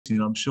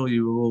I'm sure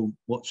you were all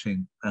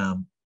watching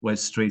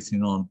Wes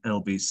Streeting on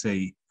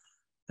LBC.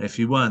 If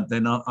you weren't,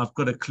 then I've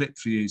got a clip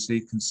for you so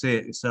you can see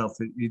it yourself.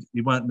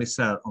 You won't miss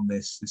out on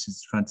this. This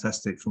is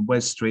fantastic. From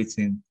Wes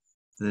Streeting,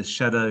 the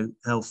Shadow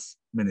Health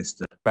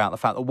Minister. About the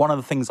fact that one of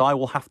the things I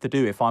will have to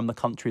do if I'm the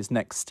country's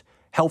next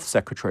health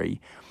secretary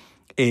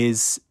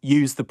is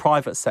use the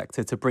private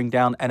sector to bring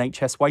down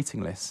NHS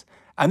waiting lists.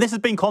 And this has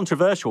been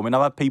controversial. I mean,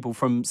 I've had people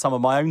from some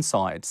of my own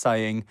side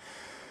saying,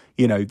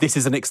 you know, this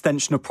is an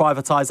extension of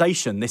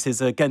privatisation. This is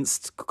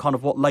against kind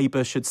of what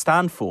Labour should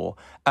stand for.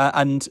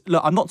 And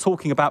look, I'm not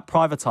talking about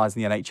privatising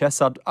the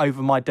NHS.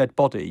 Over my dead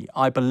body,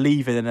 I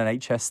believe in an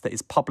NHS that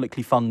is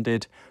publicly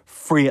funded,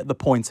 free at the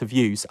point of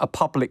use, a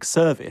public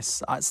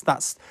service.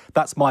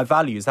 That's my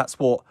values. That's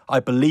what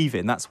I believe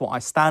in. That's what I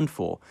stand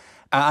for.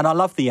 And I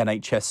love the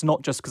NHS,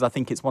 not just because I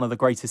think it's one of the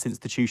greatest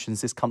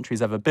institutions this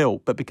country's ever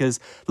built, but because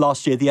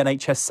last year the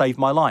NHS saved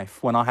my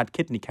life when I had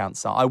kidney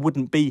cancer. I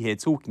wouldn't be here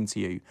talking to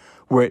you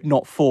were it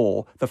not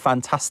for the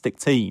fantastic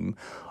team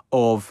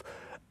of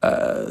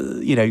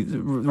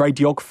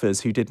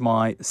radiographers who did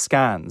my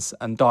scans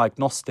and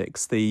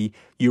diagnostics, the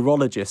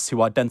urologists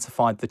who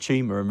identified the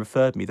tumour and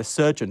referred me, the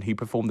surgeon who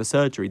performed the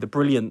surgery, the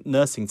brilliant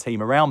nursing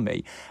team around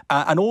me.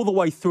 And all the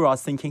way through, I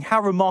was thinking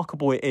how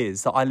remarkable it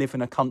is that I live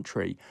in a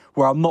country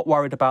where I'm not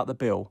worried about the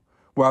bill,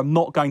 where I'm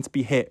not going to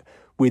be hit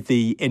with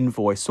the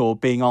invoice or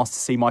being asked to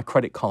see my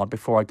credit card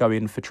before I go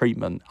in for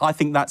treatment. I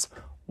think that's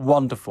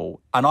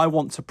wonderful, and I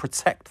want to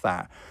protect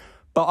that.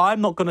 But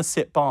I'm not going to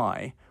sit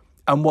by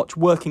and watch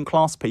working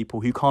class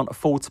people who can't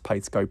afford to pay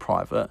to go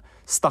private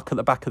stuck at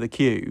the back of the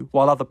queue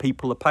while other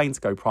people are paying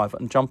to go private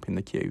and jump in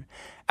the queue.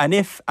 And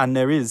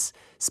there is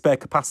spare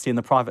capacity in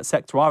the private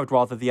sector, I would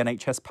rather the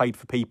NHS paid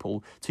for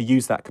people to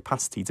use that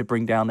capacity to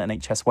bring down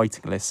NHS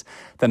waiting lists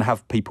than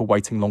have people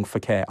waiting long for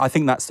care. I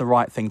think that's the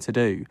right thing to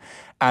do.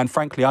 And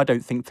frankly, I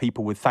don't think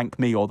people would thank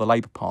me or the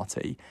Labour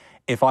Party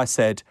if I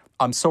said,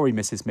 I'm sorry,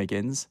 Mrs.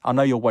 Miggins, I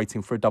know you're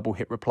waiting for a double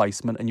hip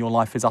replacement and your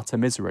life is utter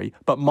misery,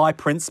 but my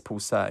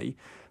principles say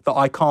that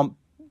I can't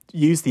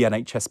use the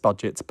NHS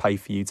budget to pay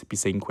for you to be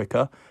seen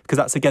quicker because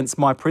that's against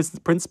my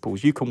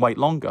principles. You can wait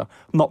longer.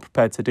 I'm not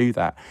prepared to do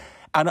that.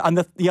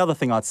 And the other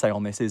thing I'd say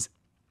on this is,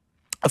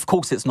 of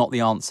course, it's not the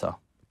answer.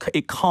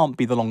 It can't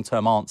be the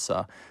long-term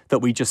answer that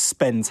we just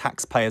spend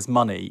taxpayers'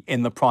 money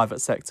in the private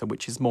sector,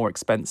 which is more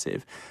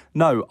expensive.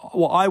 No,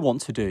 what I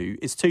want to do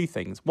is two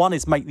things. One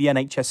is make the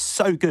NHS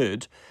so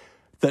good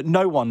that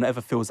no one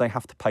ever feels they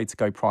have to pay to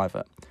go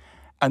private.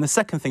 And the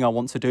second thing I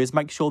want to do is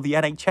make sure the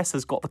NHS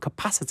has got the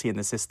capacity in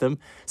the system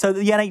so that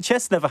the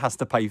NHS never has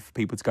to pay for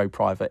people to go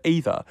private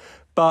either.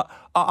 But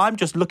I'm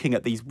just looking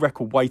at these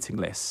record waiting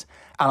lists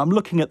and I'm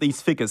looking at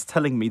these figures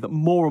telling me that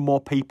more and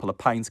more people are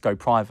paying to go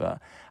private.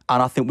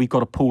 And I think we've got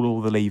to pull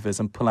all the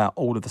levers and pull out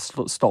all of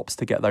the stops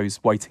to get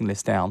those waiting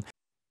lists down.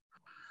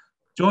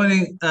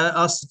 Joining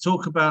us to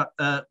talk about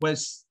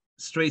Wes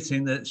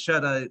Streeting, the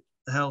Shadow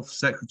Health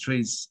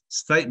Secretary's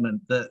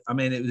statement that, I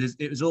mean,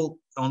 it was all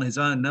on his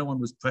own. No one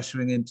was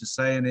pressuring him to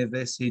say any of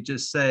this. He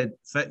just said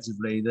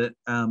effectively that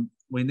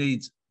we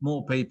need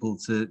more people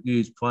to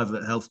use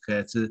private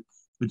healthcare to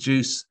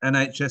reduce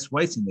NHS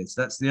waiting lists.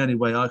 That's the only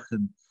way I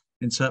can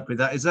interpret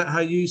that. Is that how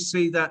you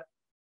see that,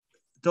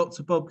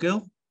 Dr. Bob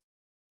Gill?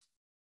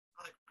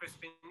 Hi,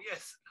 Crispin.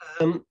 Yes.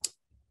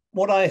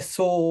 What I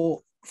saw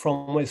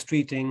from Wes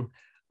Streeting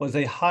was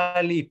a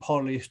highly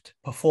polished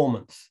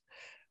performance.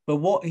 But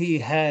what he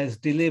has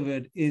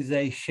delivered is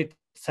a shit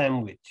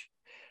sandwich.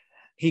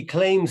 He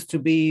claims to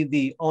be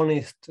the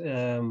honest,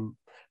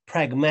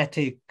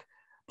 pragmatic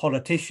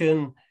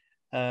politician,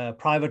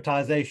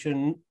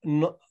 privatization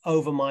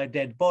over my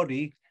dead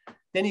body.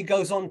 Then he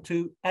goes on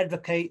to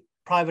advocate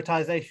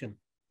privatization.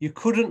 You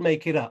couldn't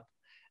make it up.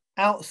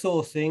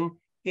 Outsourcing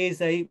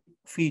is a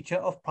feature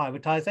of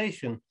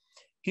privatization.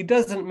 He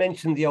doesn't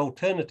mention the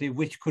alternative,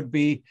 which could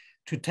be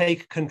to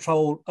take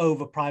control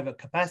over private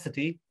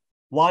capacity.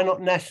 Why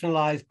not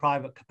nationalize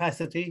private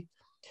capacity?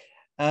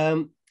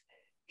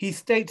 He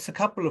states a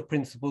couple of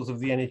principles of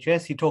the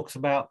NHS. He talks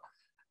about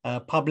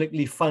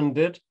publicly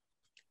funded,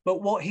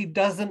 but what he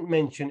doesn't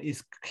mention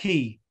is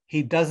key.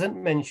 He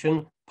doesn't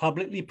mention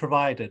publicly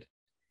provided.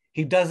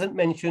 He doesn't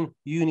mention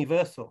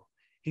universal.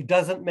 He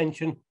doesn't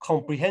mention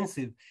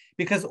comprehensive,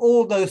 because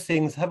all those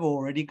things have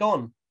already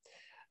gone.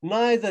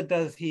 Neither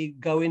does he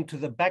go into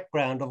the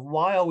background of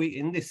why are we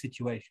in this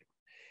situation.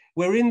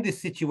 We're in this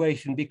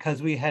situation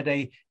because we had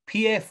a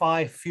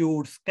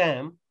PFI-fueled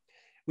scam,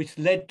 which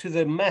led to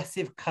the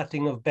massive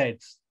cutting of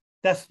beds.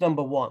 That's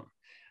number one.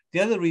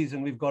 The other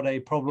reason we've got a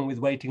problem with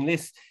waiting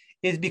lists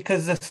is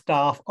because the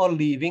staff are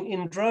leaving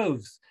in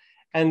droves.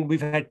 And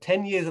we've had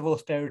 10 years of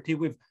austerity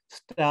with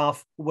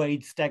staff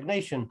wage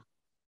stagnation.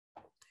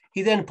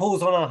 He then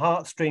pulls on our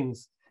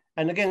heartstrings.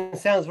 And again,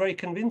 sounds very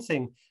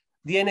convincing.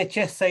 The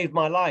NHS saved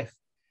my life.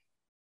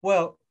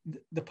 Well,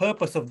 the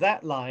purpose of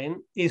that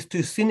line is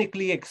to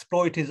cynically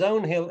exploit his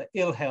own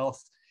ill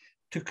health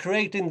to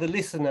create in the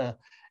listener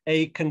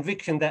a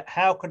conviction that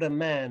how could a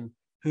man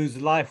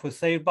whose life was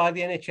saved by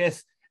the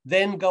NHS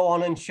then go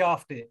on and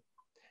shaft it?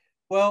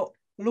 Well,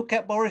 look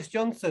at Boris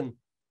Johnson.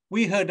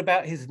 We heard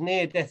about his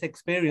near-death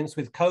experience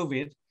with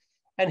COVID,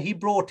 and he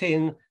brought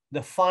in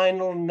the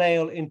final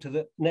nail into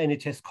the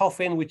NHS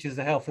coffin, which is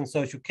the Health and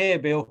Social Care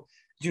Bill,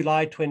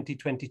 July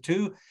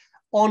 2022,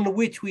 on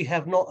which we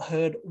have not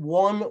heard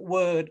one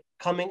word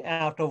coming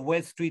out of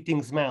Wes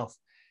Streeting's mouth.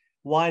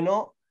 Why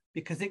not?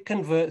 Because it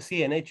converts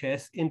the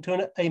NHS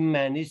into a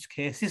managed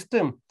care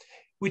system,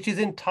 which is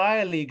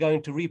entirely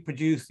going to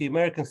reproduce the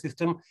American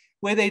system,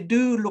 where they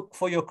do look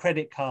for your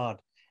credit card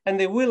and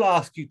they will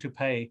ask you to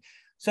pay.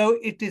 So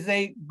it is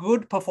a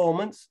good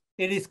performance.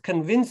 It is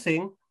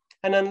convincing.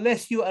 And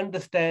unless you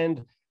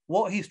understand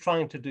what he's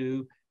trying to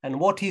do and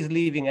what he's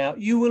leaving out,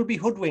 you will be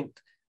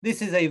hoodwinked.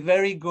 This is a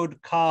very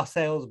good car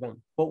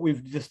salesman, what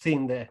we've just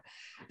seen there.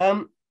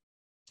 And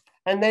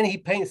then he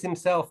paints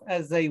himself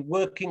as a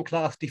working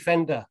class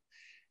defender,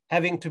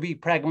 having to be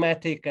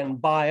pragmatic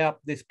and buy up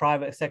this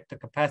private sector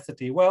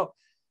capacity. Well,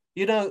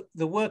 you know,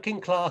 the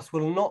working class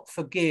will not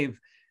forgive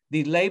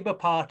the Labour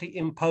Party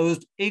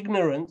imposed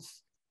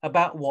ignorance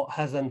about what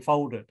has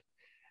unfolded.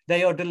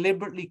 They are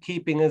deliberately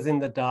keeping us in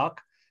the dark.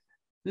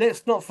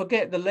 Let's not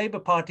forget the Labour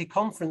Party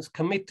conference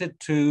committed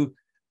to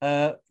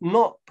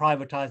not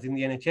privatising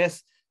the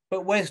NHS,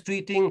 but Wes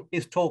Streeting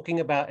is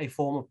talking about a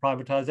form of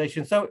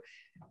privatisation. So,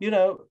 you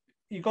know,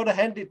 you've got to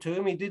hand it to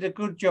him. He did a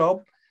good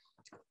job.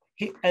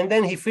 And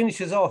then he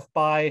finishes off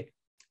by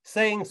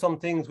saying some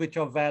things which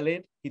are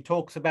valid. He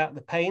talks about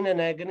the pain and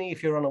agony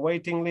if you're on a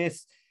waiting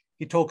list.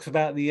 He talks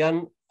about the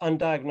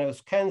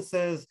undiagnosed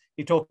cancers.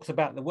 He talks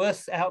about the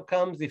worst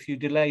outcomes. If you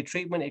delay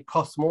treatment, it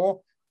costs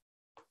more.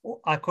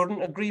 I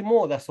couldn't agree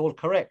more. That's all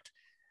correct.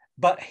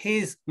 But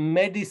his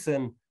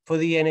medicine for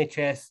the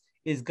NHS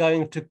is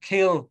going to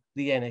kill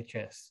the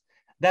NHS.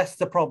 That's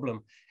the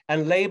problem.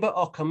 And Labour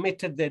are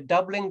committed. They're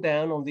doubling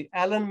down on the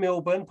Alan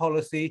Milburn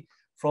policy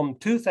from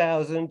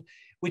 2000,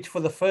 which for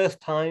the first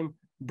time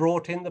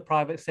brought in the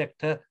private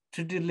sector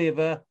to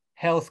deliver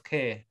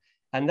healthcare.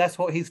 And that's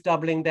what he's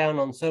doubling down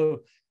on.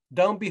 So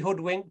don't be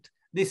hoodwinked.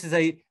 This is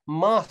a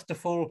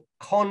masterful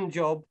con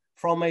job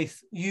from a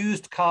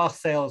used car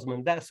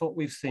salesman. That's what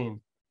we've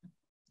seen.